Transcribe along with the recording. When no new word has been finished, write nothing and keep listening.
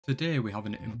Today we have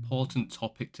an important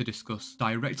topic to discuss,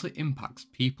 directly impacts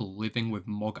people living with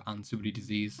MOG antibody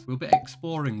disease. We'll be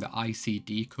exploring the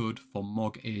ICD code for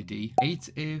MOGAD.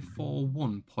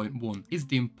 8A41.1 is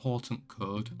the important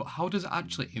code, but how does it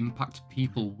actually impact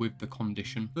people with the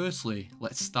condition? Firstly,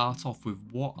 let's start off with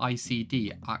what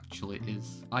ICD actually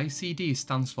is. ICD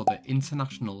stands for the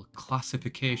International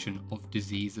Classification of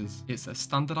Diseases. It's a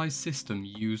standardized system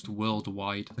used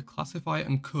worldwide to classify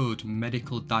and code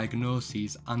medical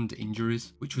diagnoses and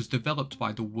injuries, which was developed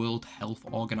by the World Health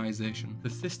Organization. The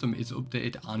system is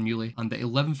updated annually, and the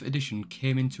 11th edition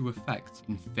came into effect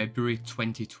in February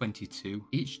 2022.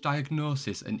 Each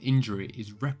diagnosis and injury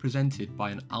is represented by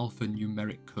an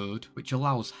alphanumeric code, which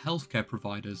allows healthcare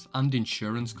providers and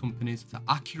insurance companies to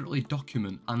accurately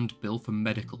document and bill for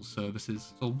medical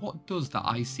services. So what does the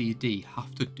ICD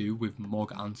have to do with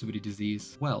MOG antibody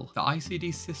disease? Well, the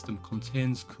ICD system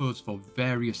contains codes for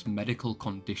various medical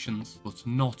conditions, but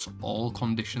not all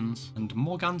conditions, and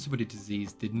MOG antibody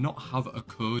disease did not have a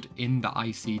code in the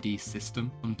ICD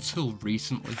system until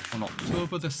recently. On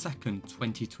October the 2nd,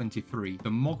 2023,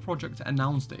 the MOG project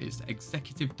announced that its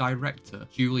executive director,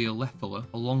 Julia Leffler,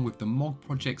 along with the MOG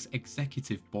project's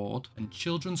executive board and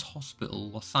Children's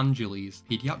Hospital Los Angeles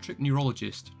pediatric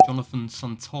neurologist Jonathan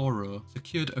Santoro,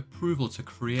 secured approval to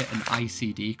create an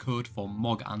ICD code for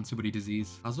MOG antibody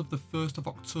disease. As of the 1st of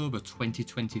October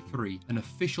 2023, an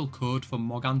official code for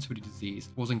MOG antibody disease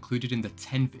was included in the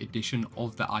 10th edition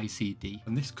of the ICD,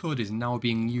 and this code is now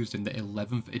being used in the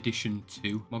 11th edition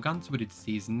too. MOG antibody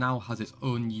disease now has its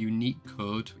own unique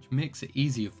code, which makes it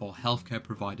easier for healthcare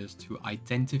providers to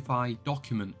identify,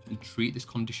 document, and treat this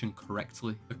condition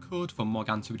correctly. The code for MOG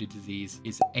antibody disease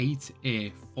is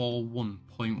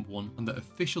 8A41.1, and the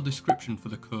official description for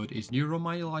the code is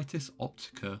neuromyelitis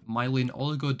optica myelin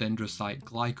oligodendrocyte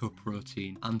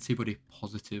glycoprotein antibody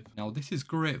positive. Now, this is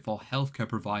great for healthcare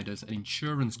providers and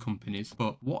insurance companies,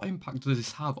 but what impact does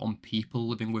this have on people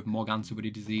living with MOG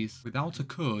antibody disease? Without a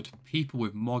code, people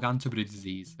with MOG antibody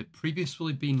disease had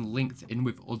previously been linked in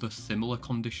with other similar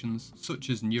conditions, such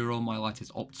as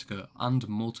neuromyelitis optica and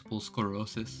multiple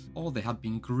sclerosis, or they had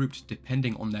been grouped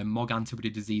depending on their MOG antibody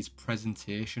disease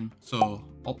presentation, so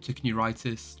optic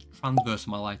neuritis, transverse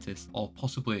myelitis, or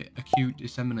possibly acute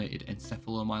disseminated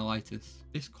encephalomyelitis.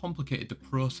 This complicated the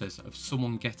process of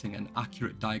someone getting an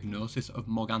accurate diagnosis of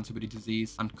MOG antibody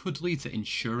disease and could lead to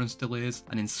insurance delays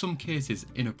and in some cases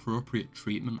inappropriate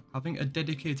treatment. Having a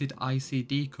dedicated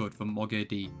ICD code for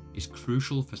MOGAD is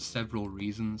crucial for several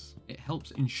reasons. It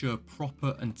helps ensure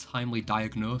proper and timely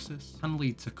diagnosis, can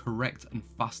lead to correct and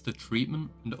faster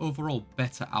treatment, and overall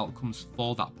better outcomes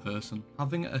for that person.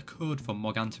 Having a code for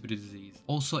MOG antibody disease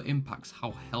also impacts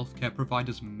how healthcare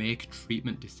providers make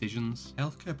treatment decisions.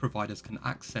 Healthcare providers can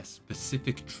access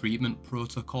specific treatment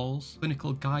protocols,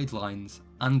 clinical guidelines,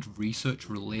 and research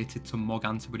related to MOG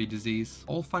antibody disease,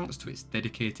 all thanks to its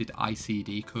dedicated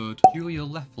ICD code. Julia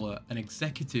Leffler, an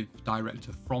executive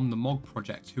director from the MOG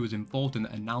project who was involved in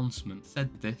the announcement, said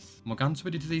this: "MOG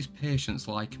antibody disease patients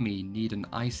like me need an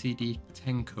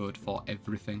ICD-10 code for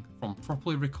everything, from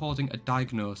properly recording a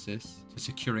diagnosis, to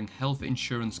securing health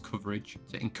insurance coverage,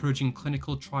 to encouraging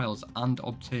clinical trials and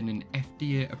obtaining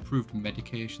FDA-approved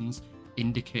medications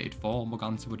indicated for MOG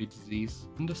antibody disease."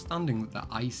 Understanding that the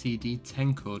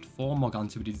ICD-10 code for MOG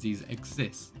antibody disease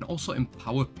exists can also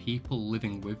empower people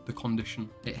living with the condition.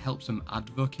 It helps them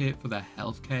advocate for their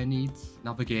healthcare needs,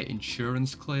 navigate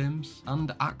insurance claims,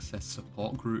 and access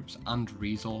support groups and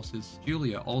resources.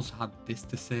 Julia also had this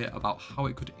to say about how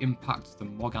it could impact the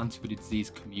MOG antibody disease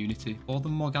community. For the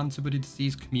MOG antibody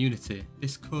disease community,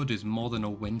 this code is more than a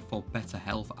win for better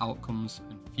health outcomes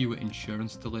and fewer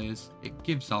insurance delays. It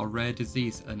gives our rare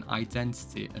disease an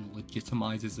identity and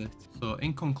legitimizes it. So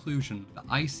in conclusion, the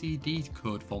ICD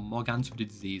code for MOG antibody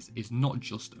disease is not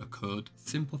just a code. It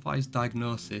simplifies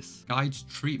diagnosis, guides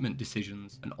treatment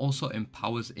decisions, and also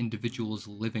empowers individuals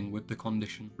living with the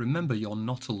condition. Remember, you're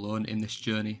not alone in this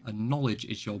journey, and knowledge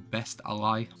is your best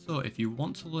ally. So if you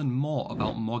want to learn more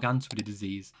about MOG antibody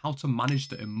disease, how to manage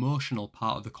the emotional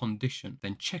part of the condition,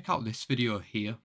 then check out this video here.